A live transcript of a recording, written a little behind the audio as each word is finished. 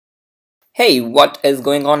Hey, what is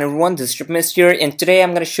going on everyone? This is Tripmist here, and today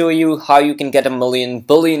I'm going to show you how you can get a million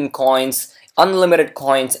billion coins, unlimited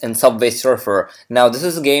coins in Subway Surfer. Now this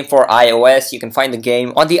is a game for iOS. You can find the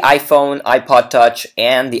game on the iPhone, iPod Touch,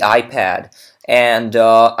 and the iPad. And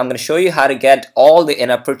I'm going to show you how to get all the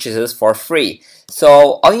in-app purchases for free.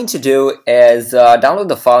 So all you need to do is download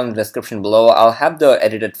the file in the description below. I'll have the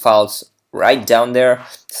edited files right down there.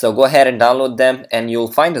 So go ahead and download them and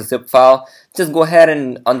you'll find a zip file. Just go ahead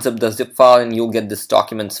and unzip the zip file and you'll get this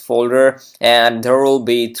documents folder, and there will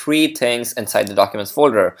be three things inside the documents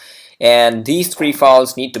folder, and these three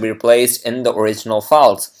files need to be replaced in the original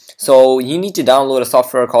files. So you need to download a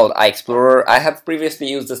software called iExplorer. I have previously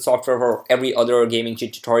used this software for every other gaming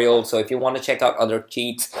cheat tutorial, so if you want to check out other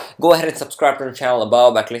cheats, go ahead and subscribe to the channel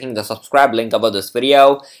above by clicking the subscribe link above this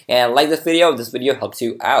video, and like this video if this video helps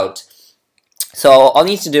you out. So all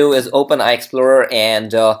you need to do is open iExplorer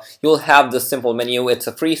and you'll have this simple menu. It's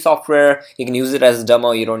a free software. You can use it as a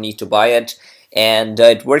demo. You don't need to buy it, and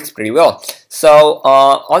it works pretty well. So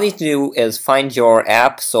all you need to do is find your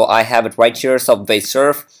app. So I have it right here, Subway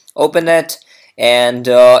Surf. Open it and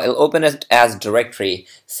it'll open it as directory.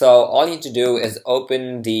 So all you need to do is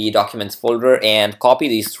open the documents folder and copy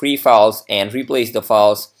these three files and replace the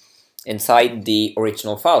files inside the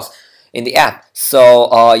original files in the app.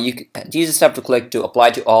 So you just have to click to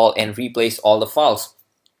apply to all and replace all the files,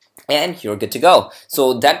 and you're good to go.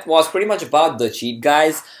 So that was pretty much about the cheat,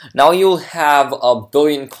 guys. Now you'll have a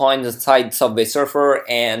billion coins inside Subway Surfer,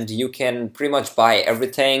 and you can pretty much buy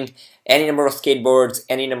everything, any number of skateboards,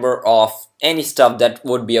 any number of any stuff that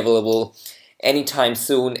would be available anytime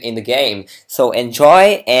soon in the game. So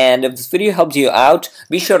enjoy, and if this video helped you out,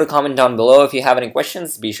 be sure to comment down below. If you have any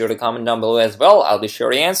questions, be sure to comment down below as well. I'll be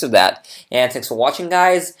sure to answer that. And thanks for watching,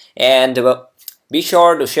 guys, and be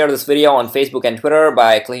sure to share this video on Facebook and Twitter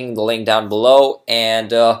by clicking the link down below.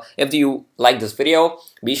 And if you like this video,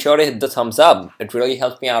 be sure to hit the thumbs up. It really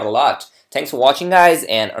helps me out a lot. Thanks for watching, guys,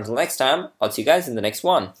 and until next time, I'll see you guys in the next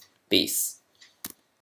one. Peace.